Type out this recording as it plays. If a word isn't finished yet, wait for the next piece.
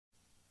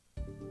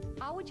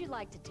How would you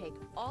like to take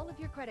all of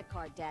your credit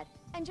card debt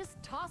and just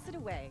toss it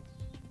away?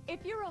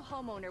 If you're a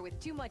homeowner with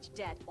too much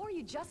debt or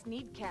you just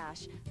need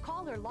cash,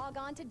 call or log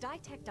on to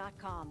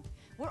Ditech.com.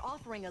 We're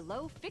offering a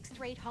low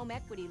fixed-rate home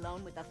equity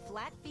loan with a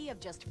flat fee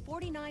of just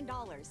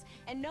 $49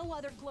 and no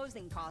other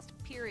closing cost,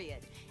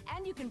 period.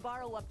 And you can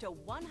borrow up to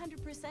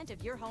 100%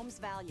 of your home's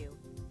value.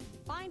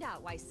 Find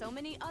out why so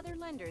many other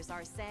lenders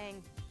are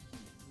saying,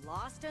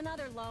 lost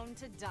another loan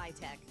to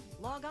Ditech.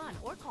 Log on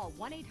or call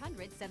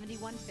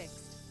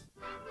 1-800-71-FIXED.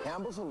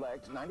 Campbell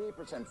Select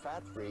 98%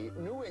 fat-free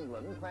New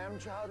England clam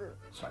chowder.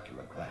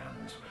 Succulent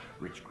clams,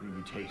 rich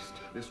creamy taste.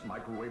 This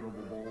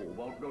microwavable bowl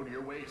won't go to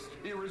your waste.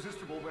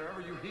 Irresistible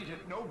wherever you heat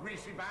it. No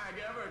greasy bag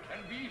ever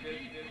can beat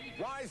it.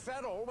 Why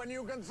settle when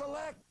you can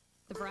select?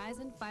 The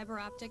Verizon Fiber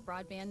Optic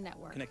Broadband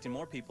Network. Connecting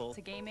more people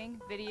to gaming,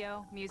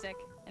 video, music,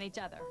 and each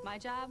other. My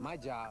job? My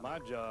job. My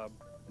job.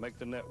 Make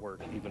the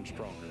network even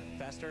stronger.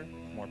 Faster,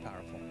 more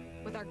powerful.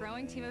 With our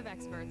growing team of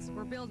experts,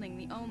 we're building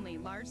the only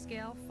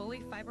large-scale,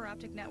 fully fiber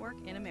optic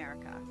network in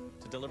America.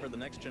 To deliver the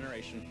next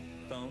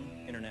generation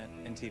phone, internet,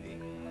 and TV.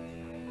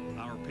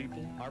 Our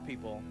people. Our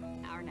people.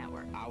 Our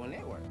network. Our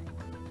network.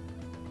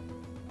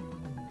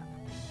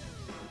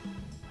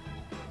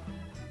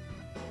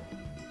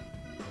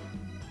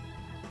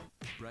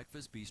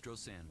 Breakfast Bistro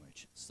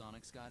Sandwich.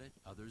 Sonic's got it,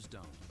 others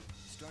don't.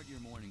 Start your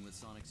morning with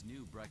Sonic's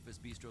new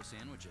Breakfast Bistro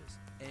Sandwiches.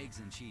 Eggs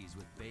and cheese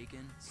with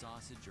bacon,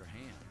 sausage, or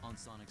ham on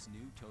Sonic's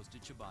new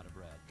toasted ciabatta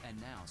bread. And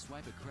now,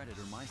 swipe a credit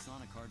or My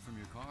Sonic card from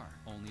your car.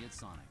 Only at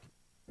Sonic.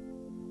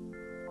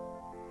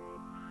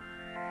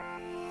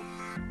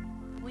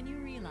 When you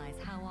realize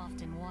how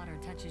often water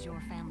touches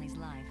your family's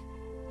life,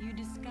 you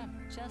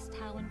discover just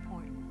how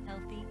important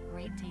healthy,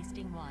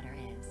 great-tasting water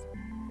is.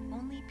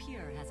 Only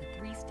Pure has a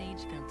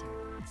 3-stage filter.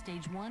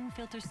 Stage 1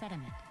 filters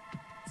sediment.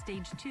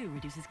 Stage 2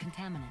 reduces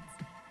contaminants.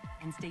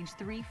 And Stage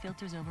 3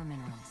 filters over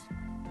minerals.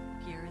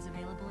 Pure is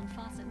available in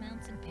faucet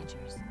mounts and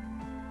pitchers.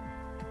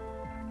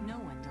 No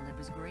one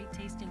delivers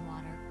great-tasting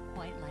water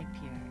quite like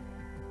Pure.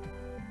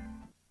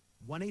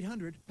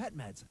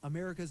 1-800-PET-MEDS,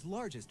 America's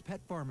largest pet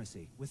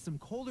pharmacy, with some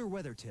colder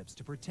weather tips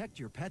to protect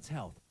your pet's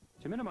health.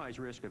 To minimize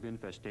risk of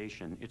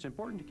infestation, it's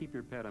important to keep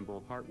your pet on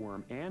both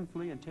heartworm and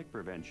flea and tick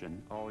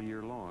prevention all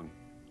year long.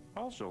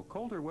 Also,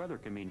 colder weather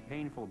can mean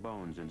painful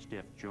bones and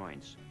stiff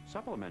joints.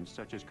 Supplements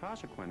such as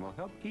Cosequin will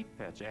help keep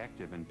pets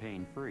active and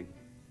pain-free.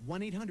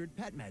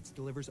 1-800-PET-MEDS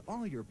delivers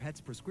all your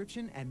pet's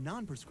prescription and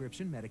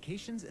non-prescription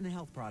medications and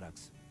health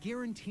products,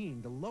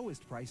 guaranteeing the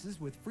lowest prices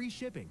with free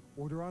shipping.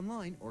 Order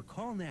online or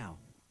call now.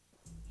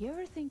 You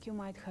ever think you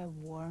might have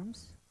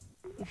worms?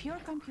 If your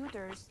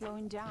computer is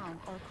slowing down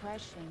or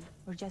crashing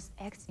or just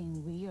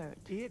acting weird.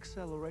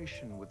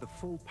 E-acceleration with the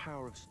full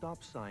power of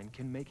Stop Sign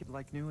can make it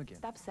like new again.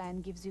 Stop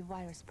Sign gives you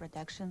virus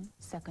protection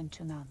second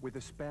to none. With a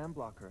spam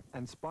blocker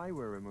and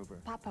spyware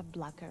remover. Pop-up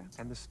blocker.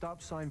 And the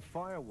Stop Sign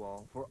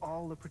firewall for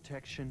all the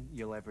protection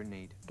you'll ever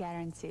need.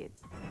 Guaranteed.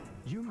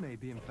 You may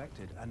be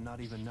infected and not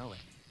even know it.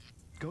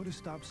 Go to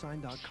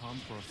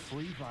StopSign.com for a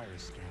free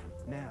virus scan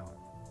now.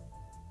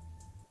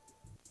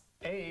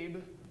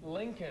 Abe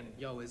Lincoln.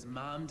 Yo, his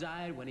mom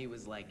died when he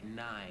was like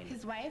 9.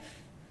 His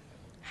wife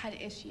had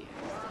issues.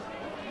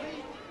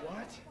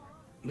 What?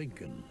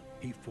 Lincoln,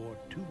 he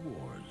fought 2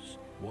 wars.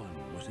 One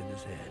was in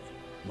his head.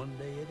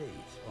 Monday at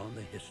 8 on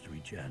the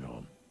History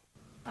Channel.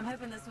 I'm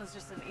hoping this was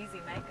just an easy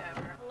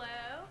makeover.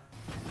 Hello?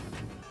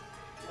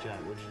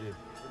 Jack, what'd you do?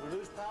 Did we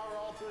lose power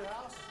all through the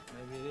house?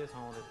 Maybe it is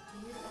haunted.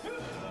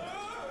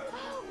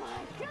 Oh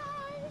my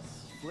gosh!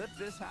 Flip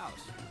This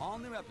House. All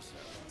new episode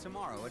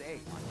tomorrow at 8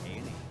 on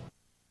A&E.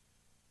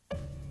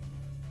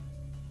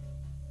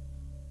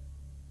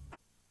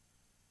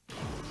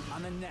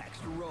 On the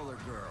next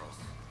Rollergurls.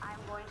 I'm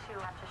going to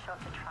have to show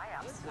up to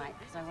tryouts tonight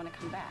because I want to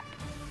come back.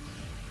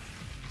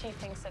 She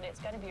thinks that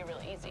it's going to be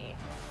real easy.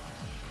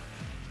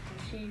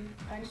 She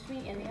punched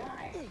me in the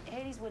eye.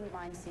 Hades wouldn't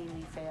mind seeing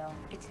me fail.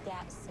 It's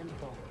that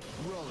simple.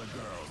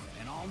 Rollergurls,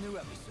 an all-new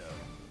episode.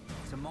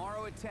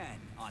 Tomorrow at 10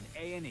 on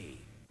A&E.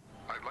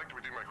 I'd like to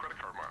redeem my credit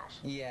card miles.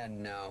 Yeah,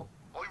 no.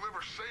 All you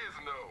ever say is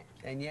no.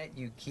 And yet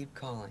you keep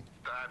calling.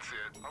 That's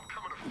it. I'm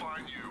coming to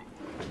find you.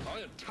 I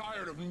am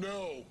tired of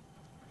no.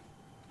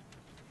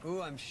 Ooh,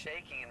 I'm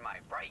shaking in my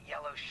bright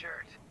yellow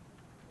shirt.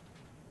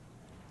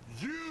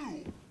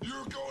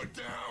 You're going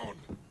down.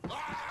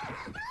 Ah!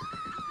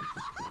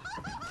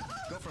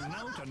 Go from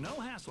no to no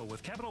hassle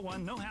with Capital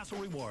One No Hassle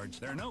Rewards.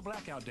 There are no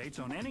blackout dates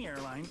on any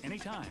airline,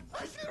 anytime.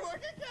 I should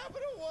work at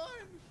Capital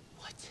One.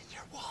 What's in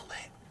your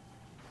wallet?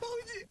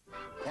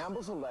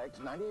 Campbell Select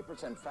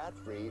 98%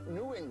 fat-free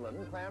New England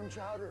clam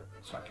chowder.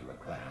 Succulent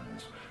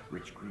clams,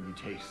 rich creamy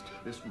taste.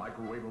 This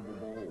microwavable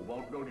bowl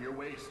won't go to your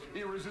waste.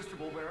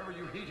 Irresistible wherever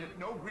you heat it.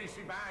 No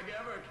greasy bag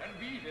ever can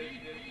beat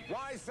it.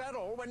 Why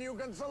settle when you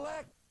can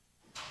select?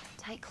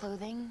 Tight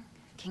clothing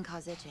can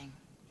cause itching.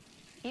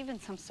 Even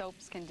some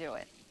soaps can do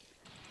it.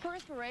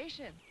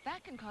 Perspiration,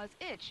 that can cause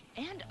itch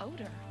and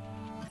odor.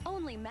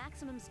 Only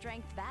maximum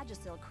strength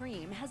Vagisil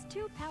cream has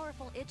 2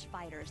 powerful itch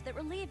fighters that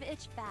relieve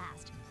itch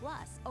fast,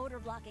 plus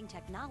odor-blocking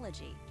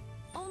technology.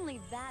 Only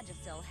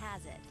Vagisil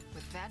has it.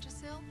 With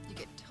Vagisil, you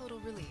get total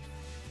relief.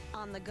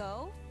 On the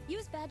go,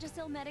 use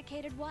Vagisil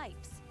medicated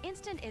wipes.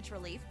 Instant itch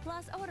relief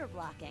plus odor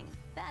blocking.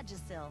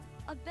 Vagisil,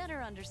 a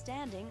better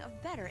understanding of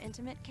better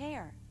intimate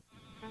care.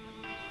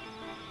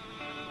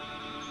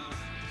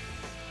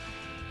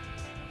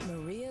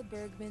 Maria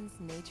Bergman's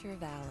Nature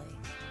Valley.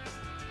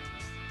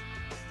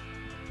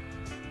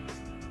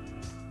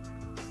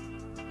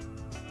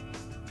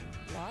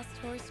 Lost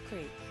Horse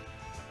Creek,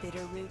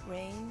 Bitterroot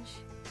Range,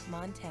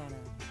 Montana.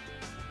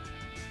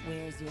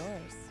 Where's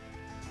yours?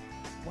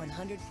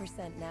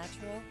 100%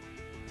 natural,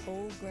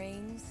 whole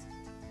grains,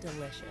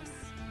 delicious.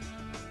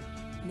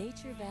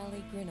 Nature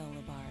Valley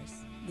granola bars,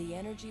 the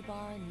energy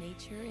bar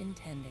nature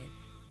intended.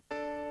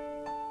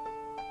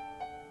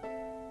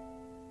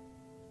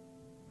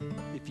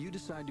 If you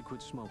decide to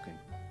quit smoking,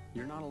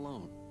 you're not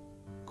alone.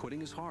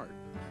 Quitting is hard,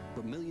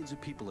 but millions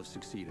of people have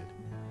succeeded.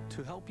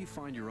 To help you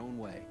find your own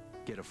way,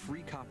 get a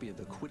free copy of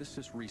the Quit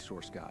Assist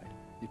Resource Guide.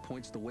 It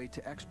points the way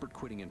to expert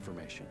quitting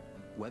information,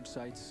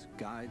 websites,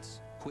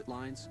 guides, quit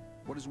lines,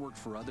 what has worked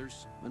for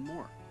others, and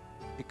more.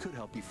 It could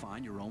help you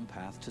find your own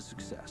path to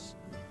success.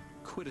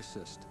 Quit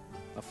Assist,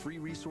 a free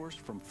resource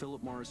from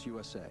Philip Morris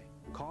USA.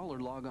 Call or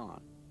log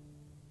on.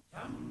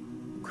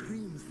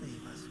 Cream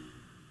savers.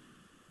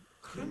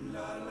 Cream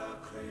la la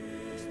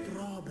cream.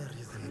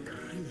 Strawberries and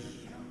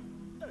cream.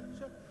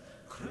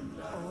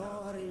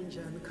 Orange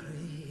and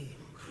cream.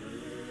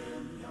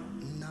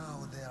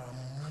 Now there are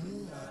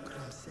more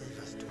cream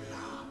savers to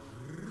love.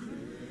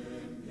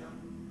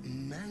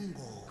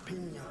 Mango,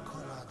 pina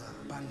colada,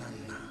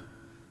 banana.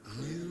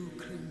 New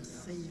cream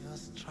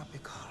savers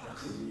tropical.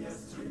 Cream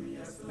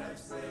yes, life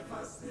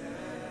savers,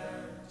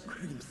 yeah.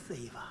 Cream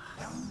savers.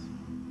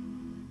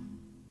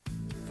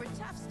 For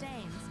tough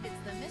stains,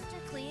 it's the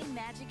Mr. Clean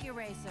Magic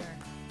Eraser.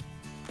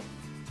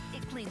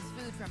 It cleans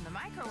food from the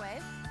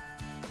microwave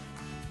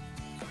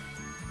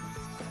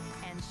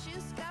and shoe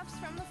scuffs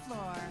from the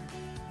floor.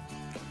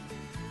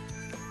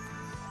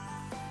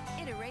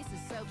 It erases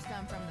soap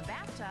scum from the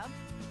bathtub.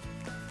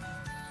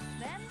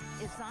 Then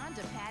it's on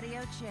to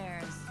patio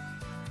chairs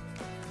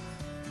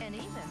and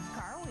even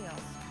car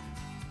wheels.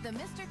 The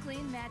Mr.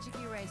 Clean Magic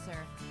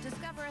Eraser.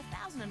 Discover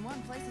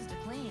 1,001 places to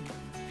clean.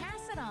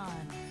 Pass it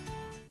on.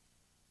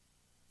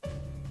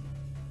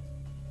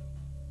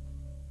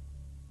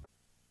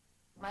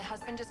 My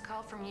husband just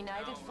called from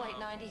United Flight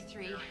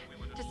 93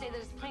 to say that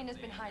his plane has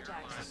been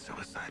hijacked. It's a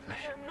suicide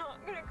mission. I'm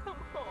not gonna come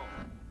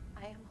home.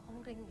 I am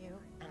holding you,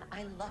 and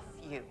I love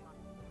you.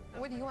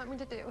 What do you want me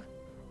to do?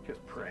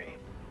 Just pray.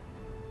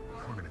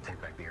 We're gonna take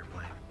back the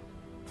airplane.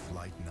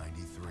 Flight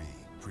 93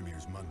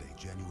 premieres Monday,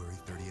 January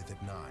 30th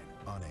at 9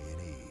 on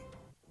A&E.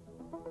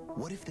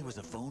 What if there was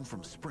a phone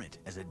from Sprint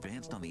as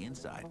advanced on the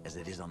inside as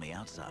it is on the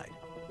outside?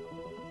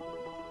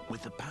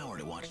 With the power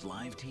to watch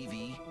live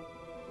TV,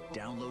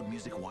 download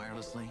music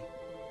wirelessly,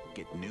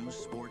 get news,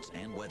 sports,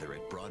 and weather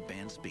at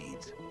broadband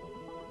speeds.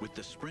 With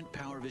the Sprint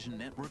PowerVision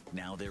network,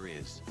 now there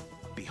is.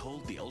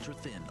 Behold the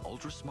ultra-thin,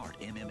 ultra-smart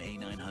MMA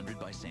 900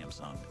 by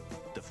Samsung.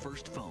 The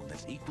first phone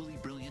that's equally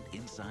brilliant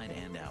inside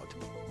and out.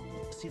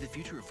 See the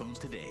future of phones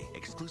today,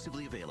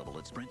 exclusively available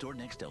at Sprint or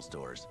Nextel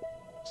stores.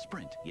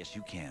 Sprint, yes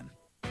you can.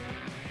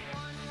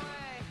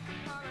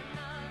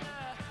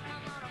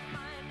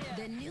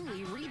 The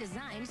newly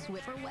redesigned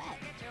Swiffer Wet.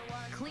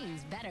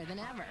 Cleans better than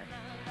ever.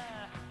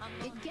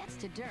 It gets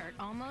to dirt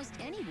almost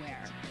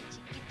anywhere.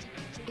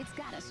 It's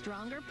got a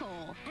stronger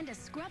pull and a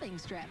scrubbing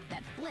strip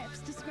that flips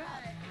to scrub.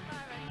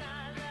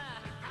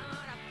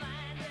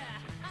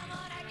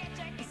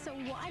 So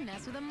why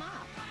mess with a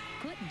mop?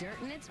 Put dirt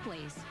in its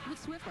place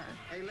with Swiffer.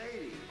 Hey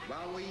lady,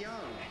 while we're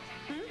young.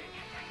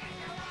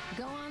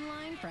 Go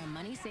online for a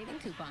money-saving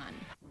coupon.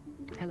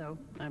 Hello,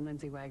 I'm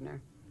Lindsay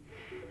Wagner.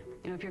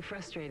 You know, if you're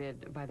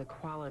frustrated by the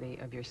quality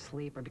of your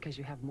sleep or because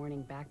you have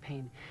morning back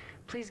pain,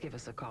 please give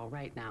us a call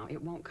right now.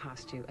 It won't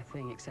cost you a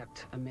thing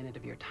except a minute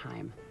of your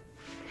time.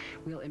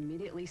 We'll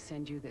immediately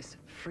send you this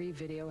free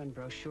video and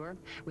brochure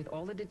with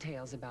all the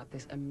details about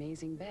this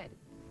amazing bed,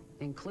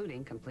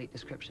 including complete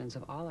descriptions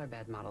of all our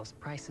bed models,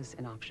 prices,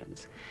 and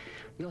options.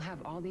 You'll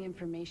have all the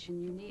information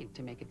you need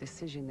to make a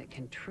decision that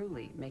can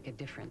truly make a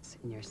difference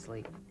in your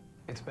sleep.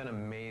 It's been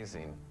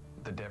amazing,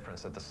 the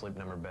difference that the Sleep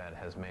Number bed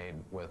has made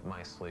with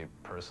my sleep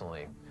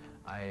personally.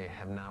 I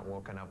have not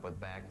woken up with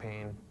back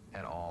pain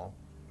at all,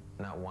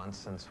 not once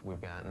since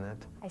we've gotten it.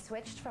 I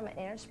switched from an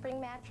innerspring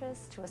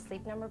mattress to a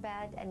Sleep Number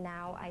bed, and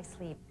now I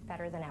sleep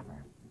better than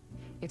ever.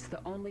 It's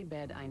the only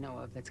bed I know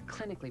of that's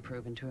clinically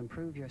proven to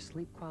improve your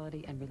sleep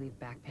quality and relieve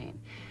back pain.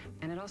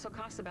 And it also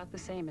costs about the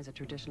same as a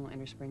traditional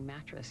innerspring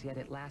mattress, yet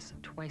it lasts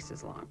twice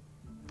as long.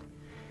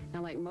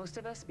 Now, like most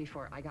of us,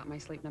 before I got my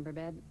Sleep Number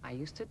bed, I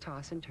used to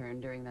toss and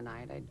turn during the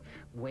night. I'd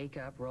wake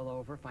up, roll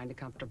over, find a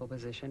comfortable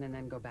position, and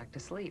then go back to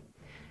sleep.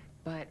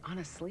 But on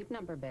a Sleep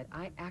Number bed,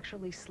 I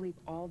actually sleep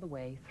all the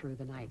way through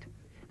the night.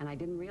 And I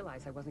didn't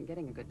realize I wasn't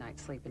getting a good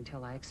night's sleep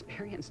until I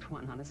experienced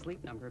one on a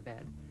Sleep Number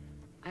bed.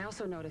 I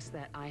also noticed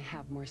that I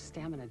have more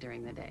stamina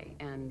during the day,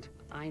 and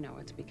I know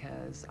it's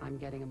because I'm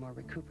getting a more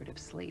recuperative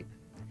sleep.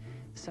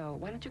 So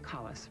why don't you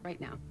call us right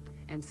now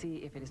and see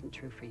if it isn't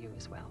true for you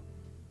as well.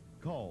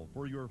 Call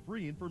for your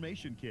free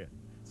information kit.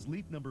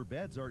 Sleep Number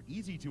beds are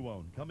easy to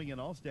own, coming in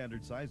all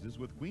standard sizes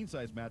with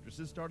queen-size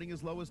mattresses starting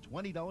as low as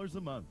 $20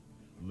 a month.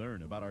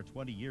 Learn about our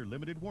 20-year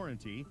limited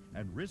warranty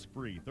and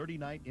risk-free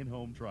 30-night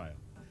in-home trial.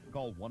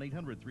 Call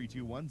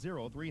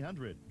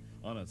 1-800-321-0300.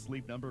 On a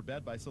Sleep Number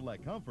bed by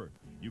Select Comfort,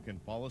 you can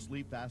fall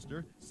asleep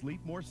faster,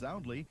 sleep more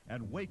soundly,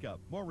 and wake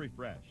up more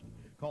refreshed.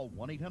 Call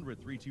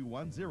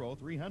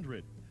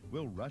 1-800-321-0300.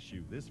 We'll rush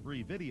you this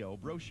free video,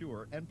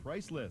 brochure, and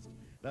price list.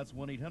 That's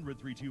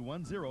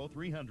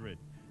 1-800-321-0300.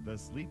 The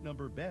Sleep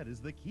Number bed is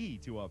the key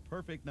to a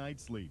perfect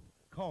night's sleep.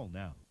 Call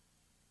now.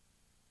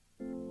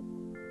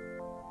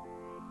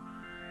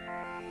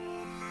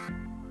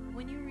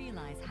 When you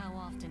realize how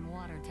often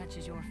water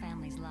touches your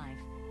family's life,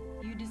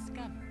 you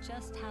discover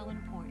just how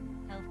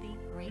important healthy,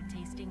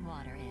 great-tasting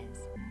water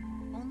is.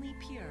 Only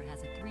Pure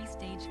has a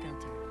 3-stage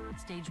filter.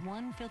 Stage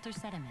 1 filters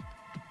sediment.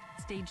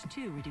 Stage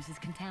 2 reduces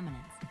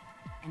contaminants.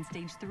 And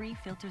Stage 3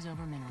 filters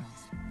over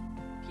minerals.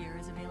 Pure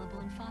is available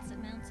in faucet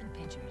mounts and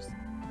pitchers.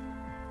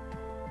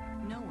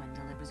 No one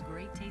delivers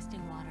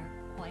great-tasting water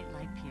quite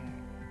like Pure.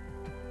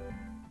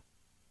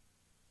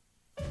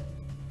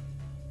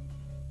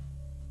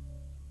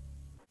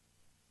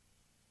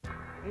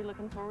 Are you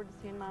looking forward to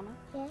seeing Mama?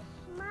 Yes,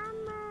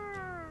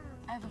 Mama.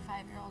 I have a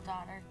 5-year-old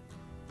daughter.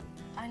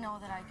 I know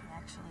that I can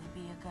actually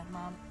be a good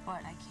mom,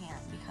 but I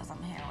can't because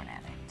I'm a heroin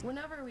addict.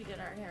 Whenever we get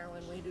our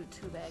heroin, we do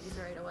 2 bags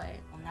right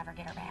away. We'll never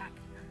get her back.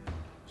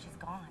 She's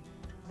gone.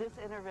 This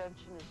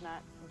intervention is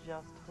not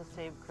just to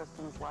save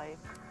Kristen's life,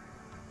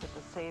 but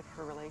to save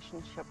her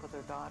relationship with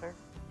her daughter.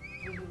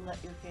 Will you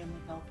let your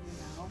family help you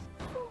now? I'm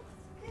so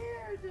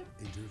scared.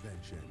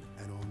 Intervention,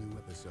 an all-new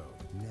episode,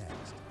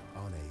 next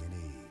on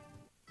A&E.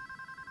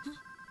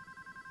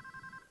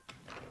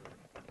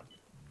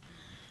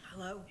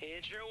 Hello?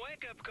 It's your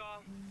wake-up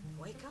call.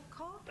 Wake-up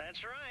call?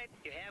 That's right.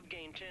 You have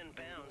gained 10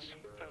 pounds,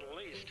 at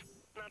least.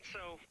 Not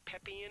so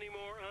peppy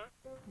anymore, huh?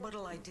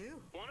 What'll I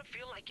do? Want to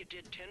feel like you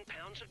did 10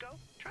 pounds ago?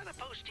 Try the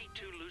Post-Eat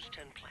 2 Lose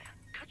 10 plan.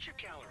 Cut your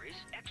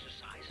calories,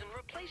 exercise, and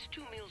replace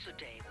 2 meals a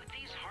day with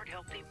these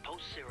heart-healthy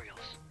Post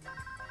cereals.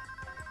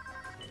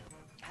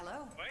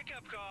 Hello?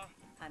 Wake-up call.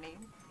 Honey,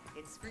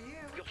 it's for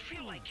you. You'll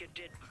feel like you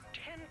did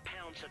 10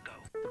 pounds ago.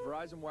 The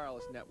Verizon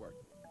Wireless Network.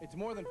 It's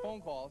more than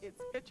phone calls.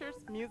 It's pictures,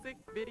 music,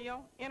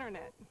 video,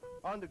 internet.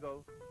 On the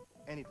go,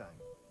 anytime.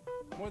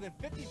 More than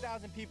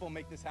 50,000 people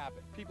make this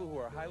happen. People who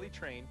are highly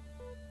trained,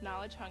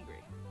 knowledge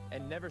hungry,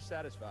 and never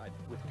satisfied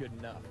with good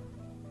enough.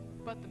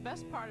 But the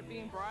best part of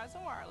being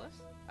Verizon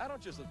Wireless, I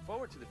don't just look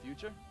forward to the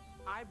future.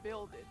 I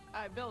build it.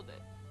 I build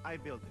it. I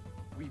build it.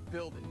 We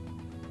build it.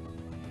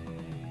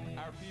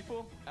 Our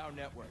people, our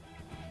network.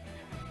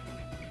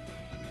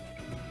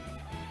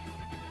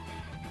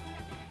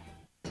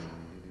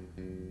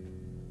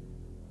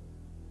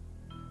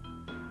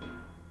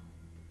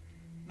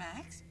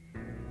 Max?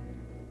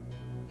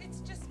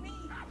 It's just me.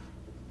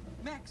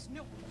 Max,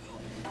 no.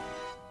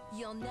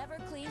 You'll never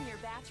clean your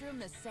bathroom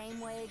the same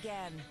way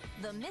again.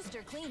 The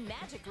Mr. Clean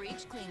Magic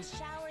Reach cleans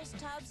showers,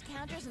 tubs,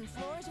 counters, and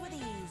floors with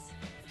ease.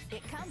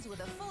 It comes with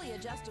a fully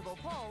adjustable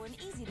pole and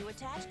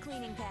easy-to-attach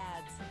cleaning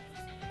pads.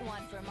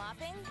 One for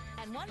mopping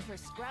and one for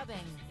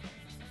scrubbing.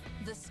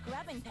 The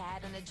scrubbing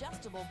pad and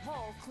adjustable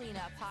pole clean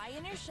up high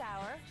in your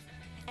shower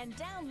and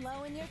down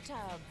low in your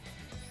tub.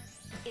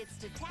 Its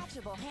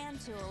detachable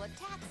hand tool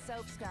attacks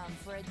soap scum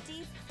for a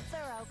deep,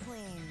 thorough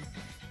clean.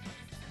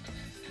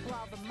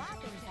 While the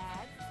mopping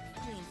pad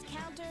cleans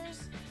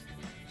counters,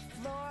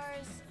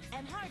 floors,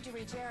 and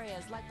hard-to-reach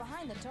areas like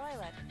behind the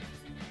toilet.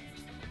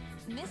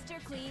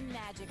 Mr. Clean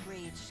Magic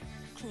Reach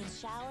cleans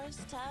showers,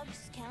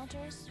 tubs,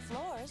 counters,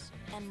 floors,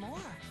 and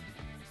more.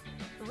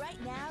 Right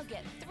now,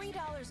 get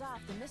 $3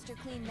 off the Mr.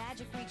 Clean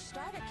Magic Reach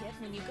starter kit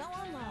when you go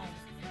online.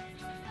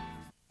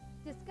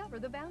 Discover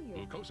the value.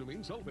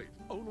 Glucosamine sulfate,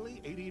 only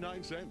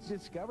 89 cents.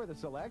 Discover the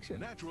selection.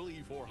 Natural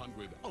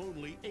E400,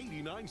 only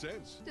 89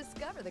 cents.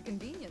 Discover the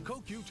convenience.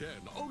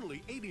 CoQ10,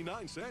 only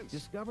 89 cents.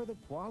 Discover the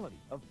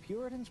quality of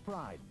Puritan's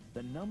Pride,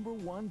 the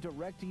 #1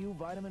 direct-to-you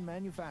vitamin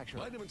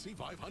manufacturer. Vitamin C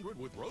 500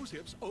 with rose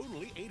hips,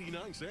 only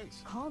 89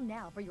 cents. Call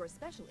now for your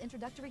special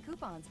introductory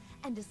coupons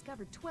and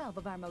discover 12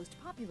 of our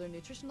most popular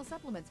nutritional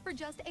supplements for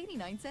just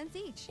 89 cents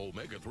each.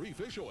 Omega-3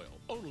 fish oil,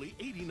 only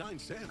 89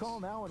 cents. Call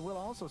now and we'll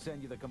also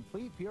send you the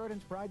complete Puritan's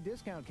Pride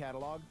discount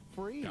catalog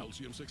free.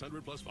 Calcium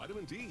 600 plus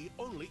vitamin D,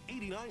 only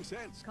 89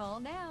 cents.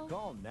 Call now.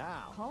 Call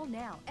now. Call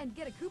now and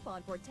get a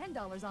coupon for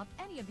 $10 off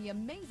any of the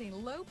amazing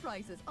low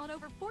prices on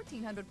over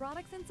 1,400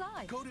 products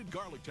inside. Coated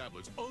garlic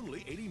tablets,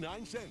 only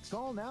 89 cents.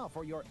 Call now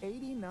for your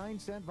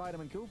 89-cent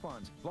vitamin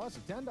coupons, plus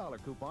a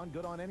 $10 coupon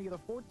good on any of the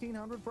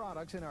 1,400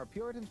 products in our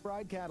Puritan's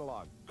Pride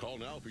catalog. Call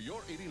now for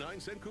your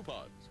 89-cent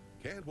coupons.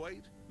 Can't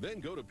wait?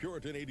 Then go to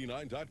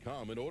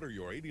Puritan89.com and order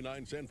your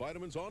 89-cent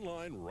vitamins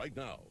online right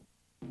now.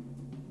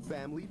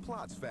 Family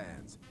Plots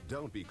fans,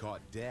 don't be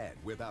caught dead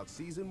without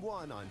Season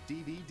 1 on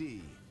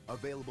DVD.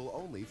 Available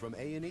only from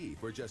A&E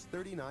for just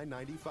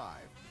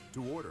 $39.95.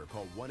 To order,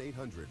 call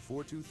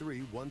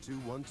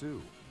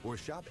 1-800-423-1212 or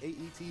shop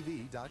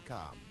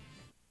AETV.com.